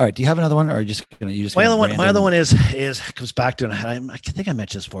 All right. Do you have another one, or are you just gonna My other one is comes back to, and I think I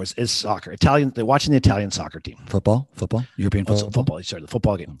mentioned this before, is soccer. They're watching the Italian soccer team. Football, European football. Sorry, the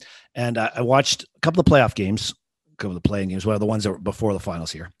football game. And I watched a couple of playoff games, a couple of the playing games, one of the ones that were before the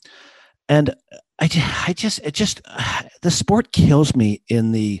finals here. And the sport kills me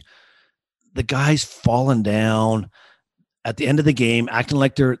in the guys falling down at the end of the game, acting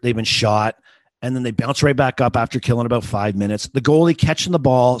like they've been shot. And then they bounce right back up after killing about 5 minutes. The goalie catching the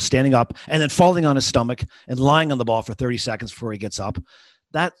ball, standing up, and then falling on his stomach and lying on the ball for 30 seconds before he gets up.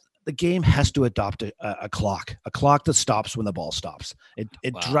 That the game has to adopt a clock that stops when the ball stops.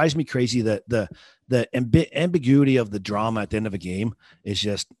 It drives me crazy that the ambiguity of the drama at the end of a game is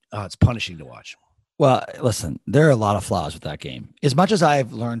just it's punishing to watch. Well, listen, there are a lot of flaws with that game. As much as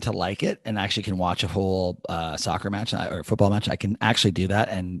I've learned to like it and actually can watch a whole soccer match or football match, I can actually do that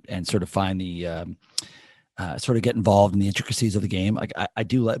and sort of find the sort of get involved in the intricacies of the game. Like I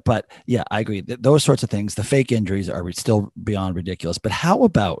do like, but yeah, I agree. Those sorts of things, the fake injuries are still beyond ridiculous. But how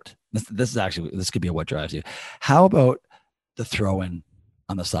about this could be what drives you. How about the throw in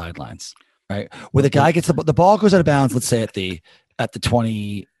on the sidelines, right? Where the guy gets the ball goes out of bounds, let's say at the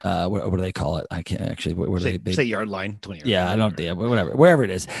 20, what do they call it? I can't actually. Where they say yard line, 20 yard. Yeah, I don't. Yeah, whatever, wherever it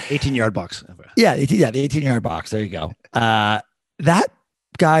is. 18-yard box. Yeah, the 18-yard box. There you go. That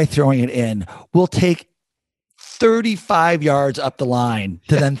guy throwing it in will take 35 yards up the line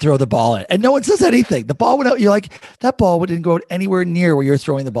to then throw the ball in, and no one says anything. The ball went out. You're like, that ball didn't go anywhere near where you're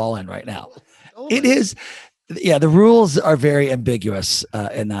throwing the ball in right now. It is. Yeah, the rules are very ambiguous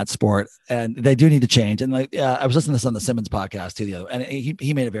in that sport, and they do need to change. And like, I was listening to this on the Simmons podcast too the other, and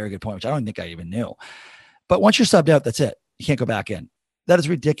he made a very good point, which I don't think I even knew. But once you're subbed out, that's it. You can't go back in. That is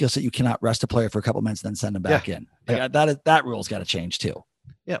ridiculous that you cannot rest a player for a couple minutes and then send him back in. Like, that rule's got to change too.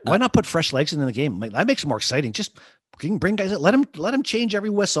 Yeah, why not put fresh legs in the game? Like, that makes it more exciting. Just bring guys in. Let him change every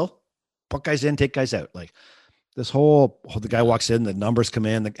whistle. Put guys in, take guys out. Like this whole the guy walks in, the numbers come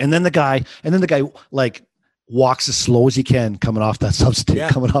in, and then the guy like walks as slow as he can coming off that substitute,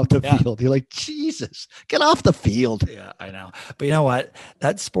 coming off the field. You're like, Jesus, get off the field. Yeah, I know. But you know what?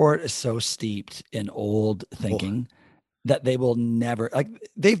 That sport is so steeped in old thinking that they will never, like,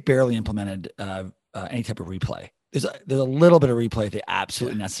 they've barely implemented any type of replay. There's a little bit of replay they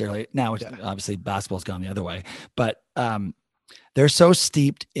absolutely necessarily now. Obviously, basketball's gone the other way, but they're so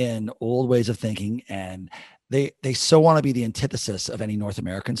steeped in old ways of thinking, and they so want to be the antithesis of any North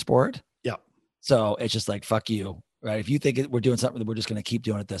American sport. Yeah. So it's just like, fuck you, right? If you think we're doing something, we're just going to keep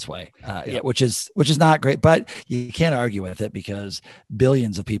doing it this way. Which is not great, but you can't argue with it because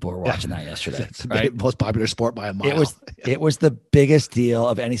billions of people were watching that yesterday. It's the most popular sport by a mile. It was the biggest deal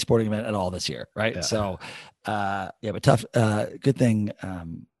of any sporting event at all this year, right? Yeah. So, but tough. Good thing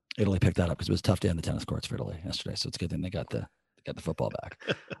Italy picked that up because it was a tough day on the tennis courts for Italy yesterday. So it's a good thing they got the football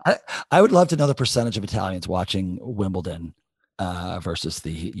back. I would love to know the percentage of Italians watching Wimbledon versus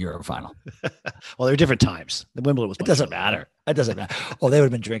the Euro final. Well, they're different times. The Wimbledon was. It doesn't matter. It doesn't matter. Oh, they would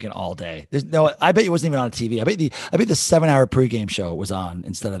have been drinking all day. There's no. I bet it wasn't even on TV. I bet the 7-hour pregame show was on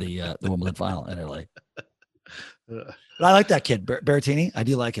instead of the Wimbledon final in Italy. But I like that kid, Berrettini. I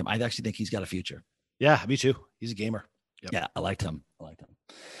do like him. I actually think he's got a future. Yeah, me too. He's a gamer. Yep. Yeah, I liked him.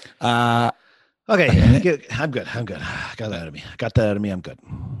 Okay, I'm good. Got that out of me. I'm good.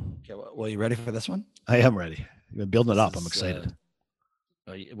 Okay, well, you ready for this one? I am ready. You've been building it up. I'm excited.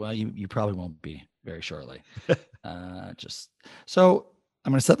 Well, you probably won't be very shortly. Just so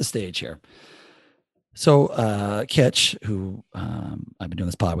I'm going to set the stage here. So Kitch, who I've been doing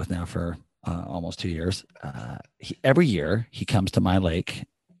this pod with now for almost 2 years, every year he comes to my lake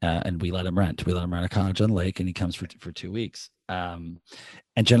and we let him rent. We let him rent a cottage on the lake, and he comes for 2 weeks. And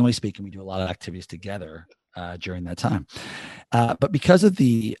generally speaking, we do a lot of activities together during that time. But because of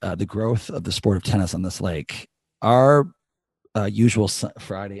the growth of the sport of tennis on this lake, our usual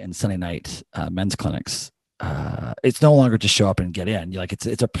Friday and Sunday night men's clinics, it's no longer just show up and get in.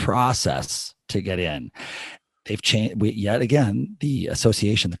 It's a process to get in. They've changed. Yet again, the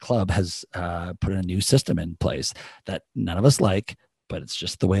association, the club, has put a new system in place that none of us like, but it's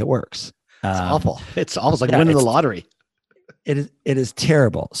just the way it works. It's awful. It's almost like winning the lottery. It is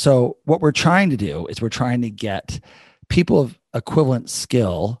terrible. So what we're trying to do is we're trying to get people of equivalent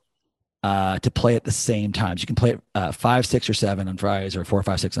skill to play at the same times. You can play at 5, 6, or 7 on Fridays, or 4,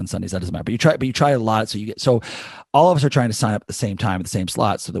 5, 6 on Sundays. That doesn't matter. But you try a lot. So all of us are trying to sign up at the same time at the same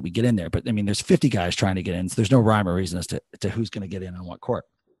slot so that we get in there. But I mean, there's 50 guys trying to get in. So there's no rhyme or reason as to who's going to get in on what court.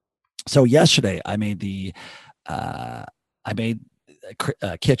 So yesterday I made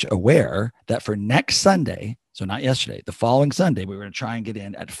Kitch aware that for next Sunday, so not yesterday, the following Sunday, we were going to try and get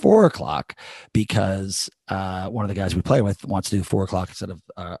in at 4:00 because one of the guys we play with wants to do 4:00 instead of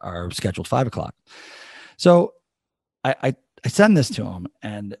our scheduled 5:00. So I send this to him,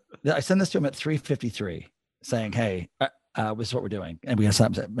 and I send this to him at 3:53, saying, "Hey, this is what we're doing, and we got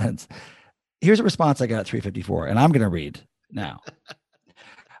something." Here's a response I got at 3:54, and I'm going to read now.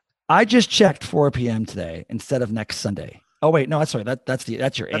 I just checked 4 p.m. today instead of next Sunday. Oh wait, no, that's sorry. That's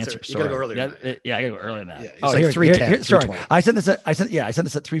your answer. You gotta go earlier. Yeah, I gotta go earlier than that. Yeah, oh, like 3:10. Sorry, I sent this at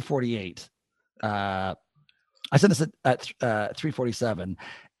 3:48. I sent this at 3:47,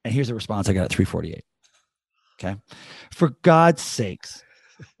 and here's a response I got at 3:48. Okay, for God's sakes,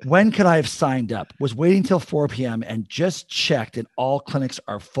 when could I have signed up? Was waiting till 4 p.m. and just checked, and all clinics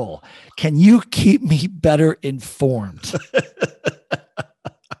are full. Can you keep me better informed?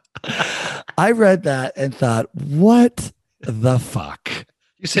 I read that and thought, what the fuck?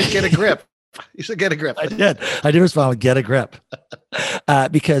 You said get a grip. You said get a grip. I did respond with get a grip.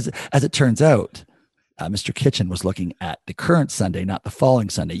 Because as it turns out, Mr. Kitchen was looking at the current Sunday, not the following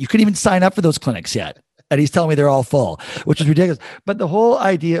Sunday. You couldn't even sign up for those clinics yet. And he's telling me they're all full, which is ridiculous. But the whole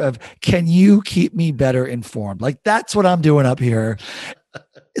idea of, can you keep me better informed? Like, that's what I'm doing up here.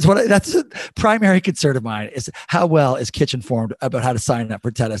 That's a primary concern of mine, is how well is Kitch informed about how to sign up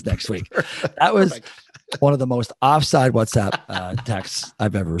for tennis next week. That was one of the most offside WhatsApp texts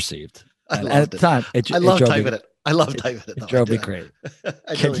I've ever received. And at the time, I love typing it. I love typing it. It drove me crazy.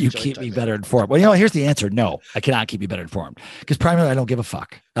 Can you keep me better informed? Well, here's the answer. No, I cannot keep you better informed, because primarily I don't give a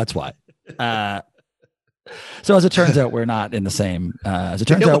fuck. That's why. So as it turns out, we're not in the same. As it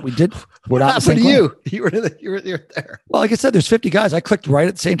turns out, we're not in the same. You were there. Well, like I said, there's 50 guys. I clicked right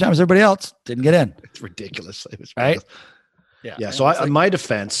at the same time as everybody else. Didn't get in. It's ridiculous. It was ridiculous. Right. Yeah. So in my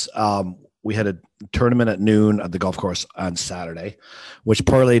defense, we had a tournament at noon at the golf course on Saturday, which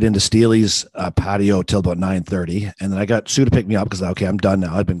parlayed into Steely's patio till about 9:30, and then I got Sue to pick me up because I'm done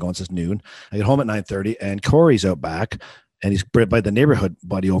now. I'd been going since noon. I get home at 9:30, and Corey's out back, and he's by the neighborhood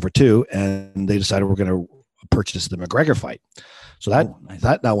buddy over too, and they decided we're going to purchase the McGregor fight. So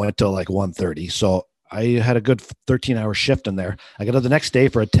that now went till like 1:30. So I had a good 13-hour shift in there. I got up the next day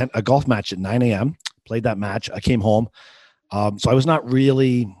for a golf match at 9 a.m. Played that match. I came home. So I was not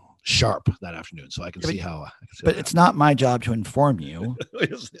really sharp that afternoon. So I can see how. But it's not my job to inform you.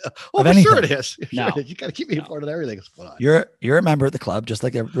 Oh, for sure it is. No. You got to keep me informed of everything that's going on. You're a member of the club, just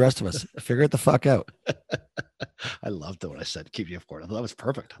like the rest of us. Figure it the fuck out. I loved it when I said keep you informed. That was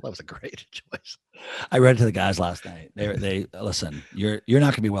perfect. That was a great choice. I read it to the guys last night. They listen. You're not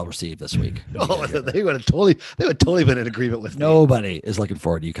going to be well received this week. Oh, they would totally been in agreement with me. Nobody is looking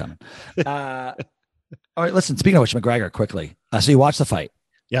forward to you coming. All right, listen. Speaking of which, McGregor, quickly. So you watched the fight.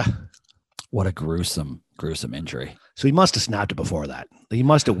 Yeah. What a gruesome injury. So he must have snapped it before that. He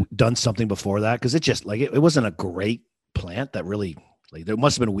must have done something before that, because it just it wasn't a great plant that really, there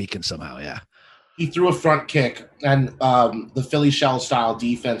must have been weakened somehow. Yeah. he threw a front kick, and the Philly shell style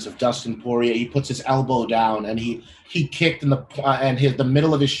defense of Dustin Poirier, he puts his elbow down, and he kicked in the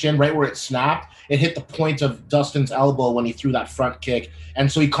middle of his shin, right where it snapped. It hit the point of Dustin's elbow when he threw that front kick,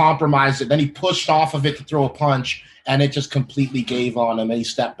 and so he compromised it. Then he pushed off of it to throw a punch, and it just completely gave on him, and he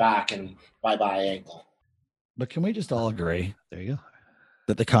stepped back, and bye-bye ankle. But can we just all agree There you go.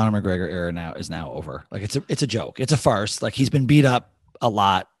 that the Conor McGregor era is now over? Like it's a joke. It's a farce. Like he's been beat up a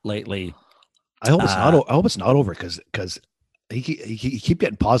lot lately. I hope it's not. I hope it's not over because he keep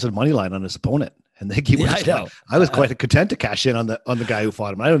getting positive money line on his opponent, and they keep. Yeah, I know. I was quite content to cash in on the guy who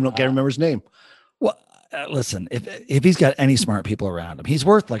fought him. I don't know. Can't remember his name. Well, listen, if he's got any smart people around him, he's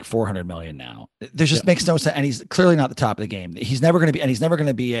worth like 400 million now. There just makes no sense, and he's clearly not the top of the game. He's never going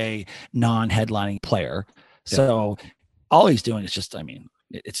to be a non-headlining player. So all he's doing is just, I mean,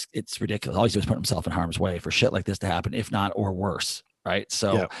 it's ridiculous. All he's doing is putting himself in harm's way for shit like this to happen, if not or worse. Right.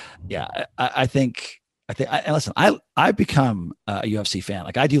 So I think listen, I've become a UFC fan.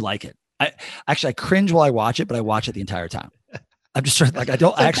 Like I do like it. I cringe while I watch it, but I watch it the entire time. I'm just trying, like, I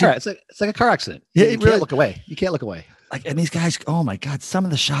don't it's like a car accident. Yeah, you can't look away. You can't look away. Like, and these guys, oh my God, some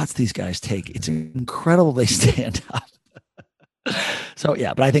of the shots these guys take, it's incredible. They stand up. So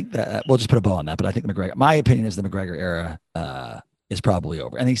yeah, but I think that we'll just put a bow on that. But I think my opinion is the McGregor era is probably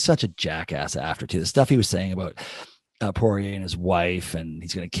over. And he's such a jackass after too. The stuff he was saying about Poirier and his wife, and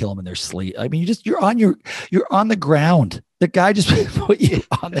he's going to kill him in their sleep. I mean, you're on the ground. The guy just put you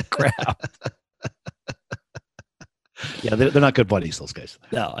on the ground. Yeah, they're not good buddies, those guys.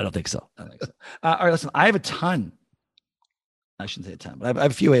 No, I don't think so. All right, listen, I have a ton. I shouldn't say a ton, but I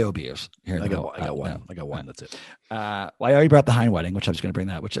have a few AOBs here. I got one. I got one. That's it. Well, I already brought the Hein wedding, which I was going to bring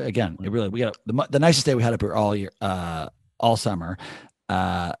that. Which again, we got the nicest day we had up here all year, all summer.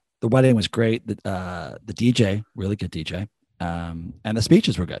 The wedding was great. The DJ, really good DJ, and the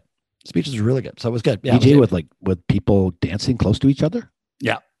speeches were good. Speeches were really good, so it was good. Yeah, DJ with people dancing close to each other.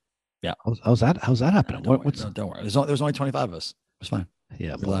 Yeah, yeah. How's that happening? Don't worry. There was only 25 of us. It was fine.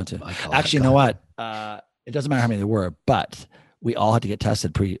 Yeah, we're allowed to. Actually, you know what? It doesn't matter how many there were, but we all had to get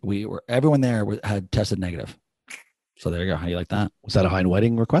tested. Everyone there had tested negative. So there you go. How you like that? Was that a Hein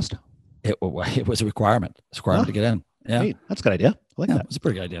wedding request? It was a requirement. It's a requirement to get in. Yeah, hey, that's a good idea. I like that. It was a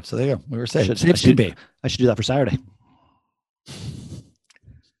pretty good idea. So there you go. We were safe. I should do that for Saturday.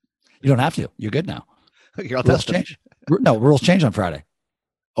 You don't have to. You're good now. You're all rules tested. change. No, rules change on Friday.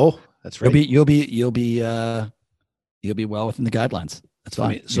 Oh, that's right. You'll be well within the guidelines. That's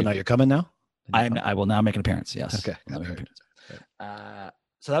fine. So now you're coming now? I will now make an appearance. Yes. Okay.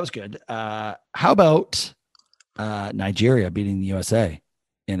 So that was good. How about Nigeria beating the USA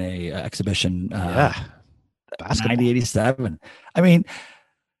in a exhibition? Basketball. 90-87. I mean,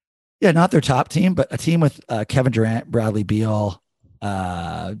 yeah, not their top team, but a team with Kevin Durant, Bradley Beal,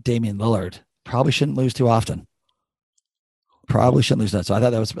 Damian Lillard probably shouldn't lose too often. Probably shouldn't lose that. So I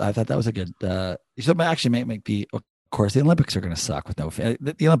thought that was a good. So actually make the. Of course, the Olympics are going to suck with no fan.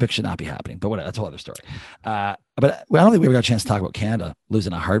 The Olympics should not be happening, but whatever. That's a whole other story. But I don't think we ever got a chance to talk about Canada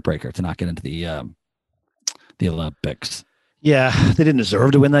losing a heartbreaker to not get into the Olympics. Yeah, they didn't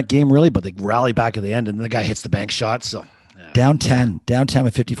deserve to win that game, really, but they rally back at the end, and the guy hits the bank shot. So down 10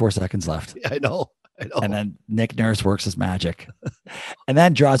 with 54 seconds left. Yeah, I know. And then Nick Nurse works his magic, and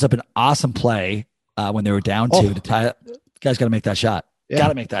then draws up an awesome play when they were down two to tie. Guy's got to make that shot. Yeah. Got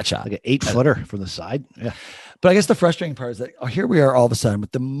to make that shot. Like an 8-footer from the side. Yeah. But I guess the frustrating part is that here we are all of a sudden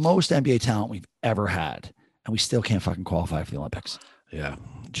with the most NBA talent we've ever had, and we still can't fucking qualify for the Olympics. Yeah.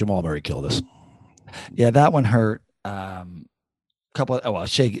 Jamal Murray killed us. Yeah, that one hurt.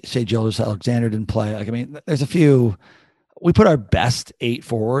 Shea Gilgeous-Alexander didn't play. Like, I mean, there's a few. We put our best 8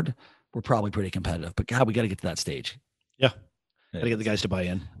 forward. We're probably pretty competitive, but God, we got to get to that stage. Yeah. Got to get the guys to buy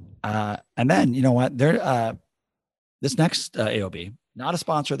in. And then, you know what? This next AOB, not a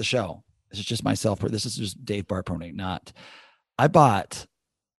sponsor of the show. This is just myself. This is just Dave Barpone. I bought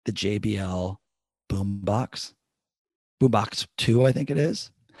the JBL Boombox 2, I think it is.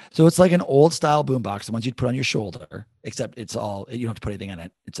 So it's like an old style boombox, the ones you'd put on your shoulder, except you don't have to put anything in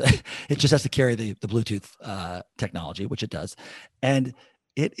it. It just has to carry the Bluetooth technology, which it does. And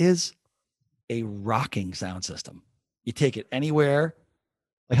it is a rocking sound system. You take it anywhere.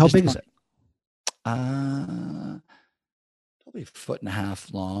 Like how big is it? Probably 1.5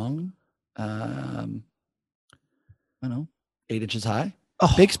 foot long. I don't know, 8 inches high.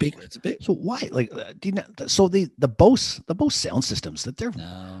 Oh, big speaker. It's a big. So why? Like, do you know? So the Bose sound systems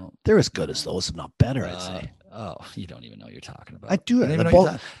they're as good as those, if not better. I'd say. Oh, you don't even know what you're talking about. I do. You don't even The, know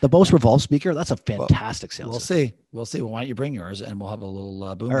what you're the Bose Revolve speaker, that's a fantastic sound We'll system. see. We'll see. Well, why don't you bring yours and we'll have a little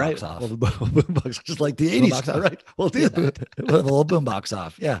All boombox right. off. Well, the boombox, just like the Boombox 80s. off. All right. We'll do that. We'll have a little boombox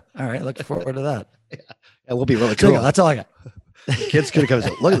off. Yeah. All right. Looking forward to that. It will be really There you cool. go. That's all I got. Kids could come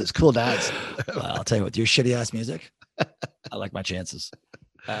and look at this cool dads. Well, I'll tell you what, do your shitty ass music. I like my chances.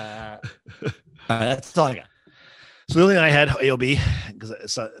 All right, that's all I got. So the only thing I had AOB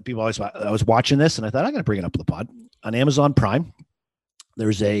because people always I was watching this and I thought I'm going to bring it up to the pod on Amazon Prime.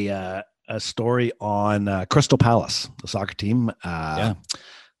 There's a story on Crystal Palace, the soccer team. Yeah,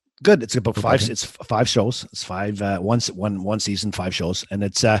 good. It's about five. Okay. It's 5 shows. It's one season, 5 shows, and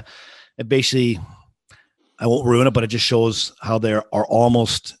it's it basically. I won't ruin it, but it just shows how they are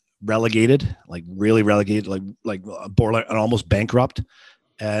almost relegated, like really relegated, like borderline and almost bankrupt.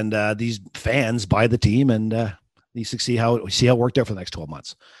 And these fans buy the team, and you see how it worked out for the next 12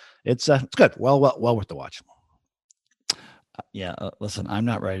 months. It's good. Well worth the watch. Yeah. Listen, I'm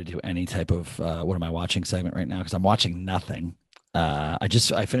not ready to do any type of what am I watching segment right now because I'm watching nothing. I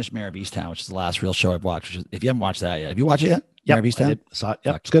finished Mayor of Easttown, which is the last real show I've watched. If you haven't watched that yet, have you watched it yet? Yeah, Mayor of Easttown. Saw it.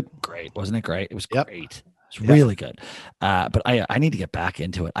 Yep, it's good. Great, wasn't it? Great. It was Yep. great. It's really good. But I need to get back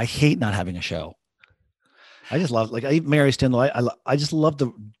into it. I hate not having a show. I just love Mayor of Easttown. I just love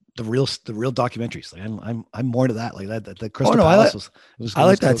the real documentaries. Like I'm more to that. Like that the Crystal Palace I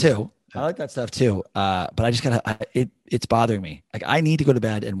like that too. I like that stuff too. But I just it's bothering me. Like I need to go to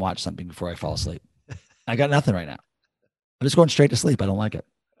bed and watch something before I fall asleep. I got nothing right now. I'm just going straight to sleep. I don't like it.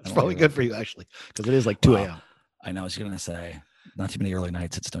 It's probably good for you actually, because it is like 2 a.m. I know. I was going to say not too many early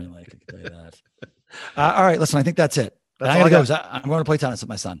nights at Stony Lake. I can tell you that. All right, listen. I think that's it. That's I all gotta I go. I'm going to play tennis with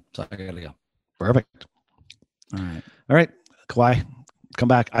my son, so I gotta go. Perfect. All All right. Kawhi, come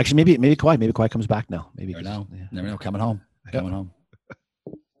back. Actually, maybe Kawhi comes back now. Maybe Never know. Yeah. Never know. Coming home. Yep. Coming home.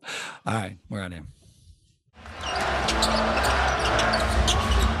 All right, we're on here.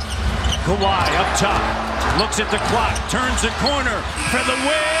 Kawhi up top, looks at the clock, turns the corner for the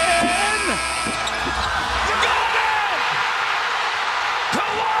win. Got it!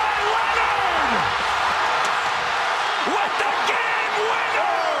 Kawhi Leonard with the game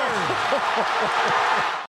winner!